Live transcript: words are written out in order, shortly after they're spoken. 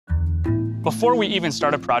Before we even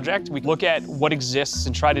start a project, we look at what exists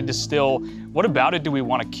and try to distill what about it do we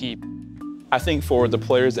want to keep. I think for the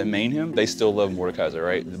players that main him, they still love Mordekaiser,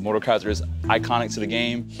 right? Mordekaiser is iconic to the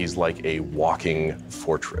game. He's like a walking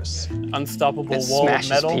fortress. Unstoppable It wall of smashes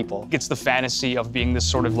metal. people. It's the fantasy of being this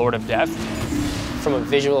sort of Lord of Death. From a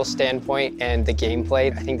visual standpoint and the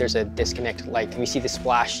gameplay, I think there's a disconnect. Like, when you see the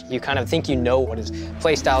splash, you kind of think you know what his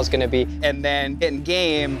playstyle is going to be. And then in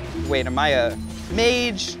game, wait, am I a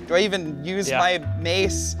mage? Do I even use my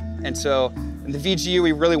mace? And so in the VGU,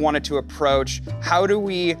 we really wanted to approach, how do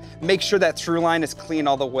we make sure that through line is clean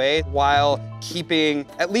all the way while keeping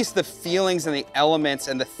at least the feelings and the elements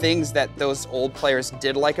and the things that those old players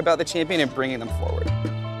did like about the champion and bringing them forward.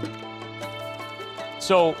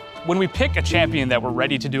 So when we pick a champion that we're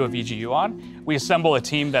ready to do a VGU on, we assemble a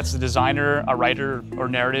team that's a designer, a writer or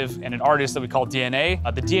narrative, and an artist that we call DNA.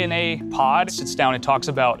 The DNA pod sits down and talks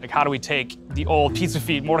about like, how do we take the old pizza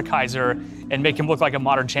feet Mordekaiser and make him look like a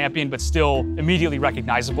modern champion, but still immediately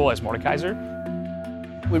recognizable as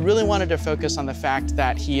Mordekaiser. We really wanted to focus on the fact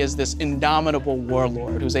that he is this indomitable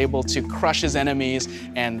warlord who's able to crush his enemies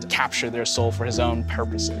and capture their soul for his own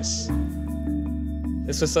purposes.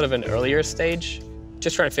 This was sort of an earlier stage,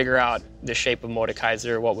 just trying to figure out the shape of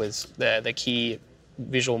Mordekaiser, what was the key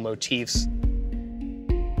visual motifs.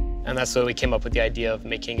 And that's where we came up with the idea of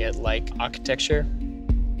making it like architecture.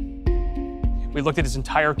 We looked at his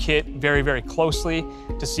entire kit very, very closely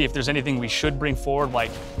to see if there's anything we should bring forward, like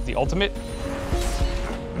the ultimate.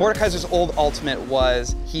 Mordekaiser's old ultimate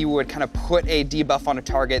was he would kind of put a debuff on a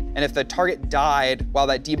target, and if the target died while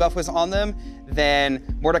that debuff was on them, then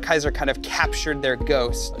Mordekaiser kind of captured their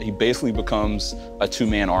ghost. He basically becomes a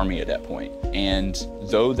two-man army at that point. And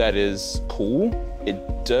though that is cool,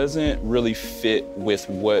 it doesn't really fit with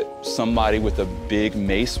what somebody with a big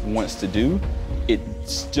mace wants to do. It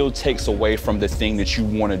still takes away from the thing that you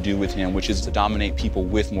want to do with him, which is to dominate people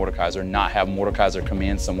with Mordekaiser, not have Mordekaiser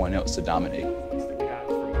command someone else to dominate.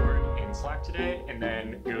 In Slack today, and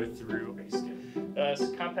then go through a skin.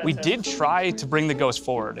 We did try to bring the ghost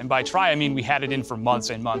forward, and by try, I mean we had it in for months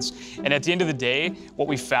and months. And at the end of the day, what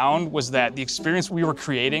we found was that the experience we were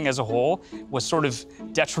creating as a whole was sort of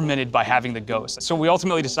detrimented by having the ghost. So we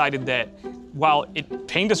ultimately decided that while it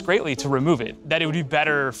pained us greatly to remove it, that it would be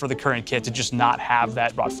better for the current kit to just not have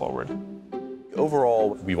that brought forward.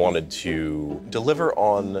 Overall, we wanted to deliver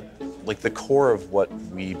on like the core of what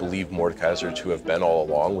we believe Mordekaiser to have been all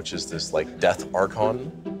along, which is this like death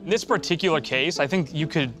archon. In this particular case, I think you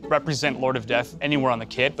could represent Lord of Death anywhere on the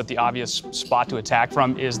kit, but the obvious spot to attack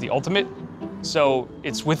from is the ultimate. So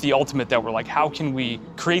it's with the ultimate that we're like, how can we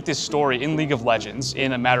create this story in League of Legends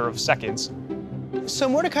in a matter of seconds? So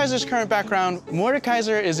Mordekaiser's current background,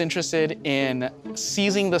 Mordekaiser is interested in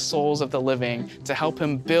seizing the souls of the living to help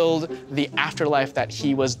him build the afterlife that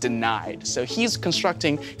he was denied. So he's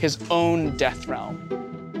constructing his own death realm.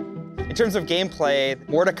 In terms of gameplay,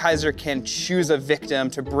 Mordekaiser can choose a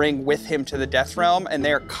victim to bring with him to the Death Realm, and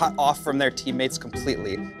they are cut off from their teammates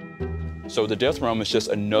completely. So the Death Realm is just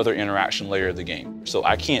another interaction layer of the game. So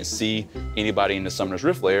I can't see anybody in the Summoner's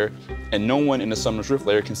Rift layer, and no one in the Summoner's Rift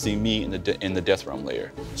layer can see me in the Death Realm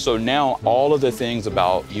layer. So now all of the things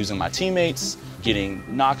about using my teammates, getting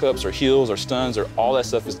knockups or heals or stuns or all that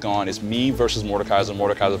stuff is gone. It's me versus Mordekaiser,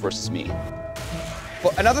 Mordekaiser versus me.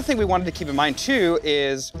 Well, another thing we wanted to keep in mind too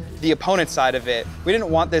is the opponent side of it. We didn't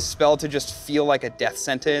want this spell to just feel like a death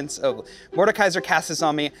sentence of Mordekaiser casts this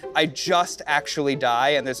on me, I just actually die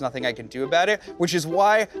and there's nothing I can do about it, which is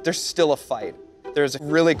why there's still a fight. There's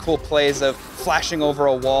really cool plays of flashing over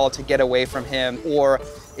a wall to get away from him, or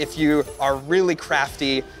if you are really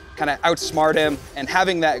crafty, kind of outsmart him, and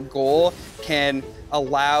having that goal can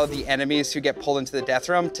allow the enemies who get pulled into the Death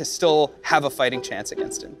Realm to still have a fighting chance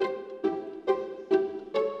against him.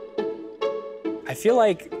 I feel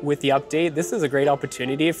like with the update, this is a great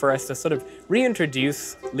opportunity for us to sort of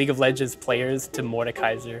reintroduce League of Legends players to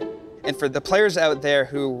Mordekaiser. And for the players out there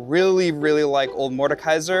who really, really like old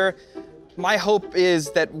Mordekaiser, my hope is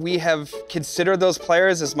that we have considered those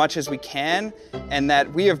players as much as we can, and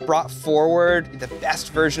that we have brought forward the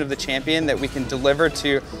best version of the champion that we can deliver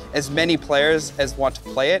to as many players as want to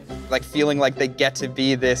play it, like feeling like they get to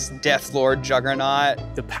be this Death Lord juggernaut.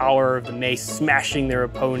 The power of the mace smashing their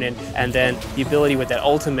opponent, and then the ability with that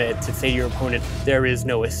ultimate to say to your opponent, there is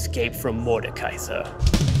no escape from Mordekaiser.